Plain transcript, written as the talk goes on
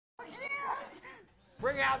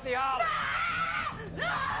Bring out the olives.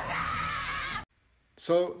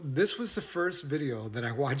 So this was the first video that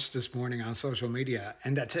I watched this morning on social media,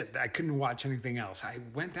 and that's it. I couldn't watch anything else. I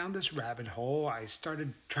went down this rabbit hole. I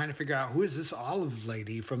started trying to figure out who is this olive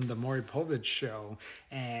lady from the Maury Povich show,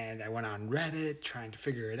 and I went on Reddit trying to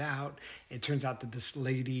figure it out. It turns out that this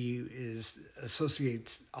lady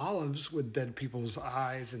associates olives with dead people's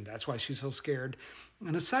eyes, and that's why she's so scared.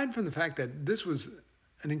 And aside from the fact that this was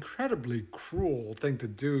an incredibly cruel thing to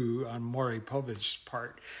do on Maury Povich's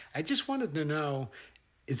part, I just wanted to know,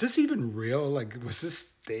 is this even real? Like, was this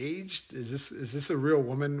staged? Is this a real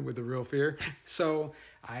woman with a real fear? So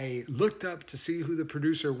I looked up to see who the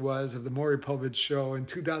producer was of the Maury Povich show in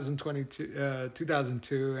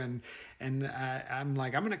 2002, and I'm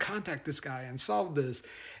like, I'm gonna contact this guy and solve this.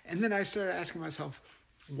 And then I started asking myself,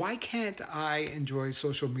 why can't I enjoy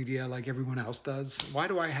social media like everyone else does? Why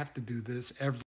do I have to do this every